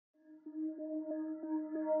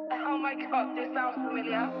my god, this sounds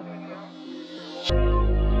familiar.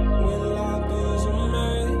 When life is a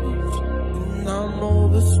mess and I'm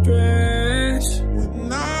overstressed,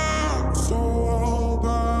 when I'm so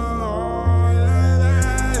overloaded,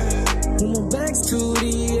 when my back's to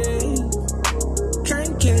the edge,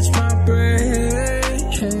 can't catch my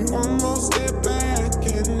breath, can't almost get back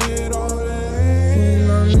in it all day.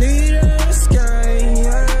 When I need escape,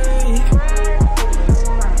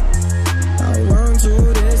 I run to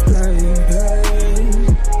this place.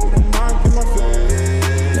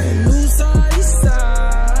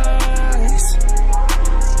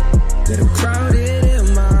 Get crowded in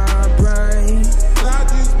my brain. I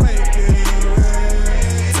just make it rain.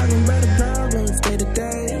 Talking about the problems day to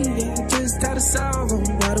day. Just gotta solve them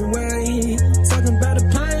right away. Talking about the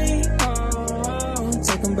pain. Oh,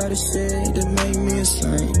 talking about the shit that made me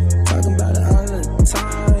insane. Talking about the other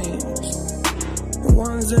times, the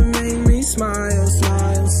ones that made me smile,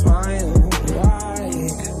 smile, smile. Why?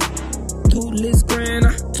 Toothless grin, I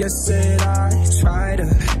guess that I try to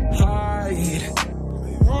hide.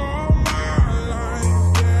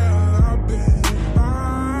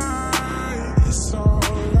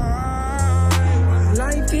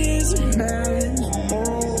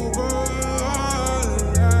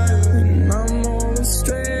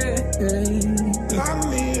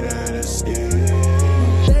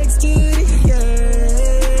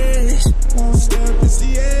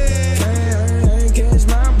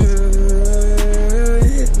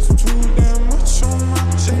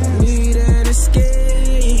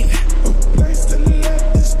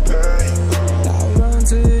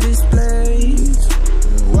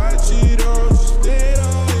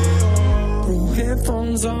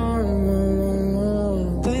 Headphones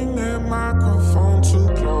on, bring that microphone too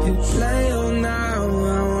close. Hit play on now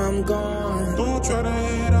while I'm gone. Don't try to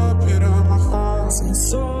hit up my phone. Since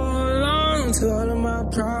so long to all of my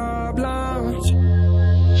problems,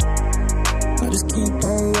 I just keep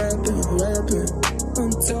on rapping, rapping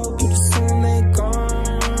until pretty soon they gone.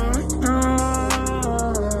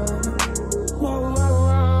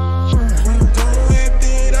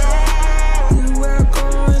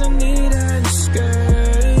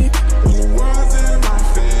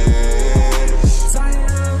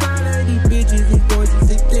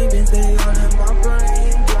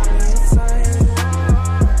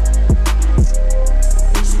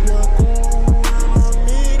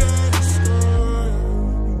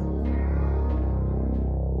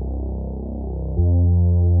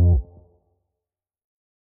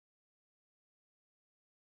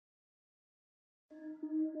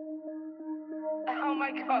 Oh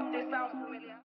my god, this sounds familiar.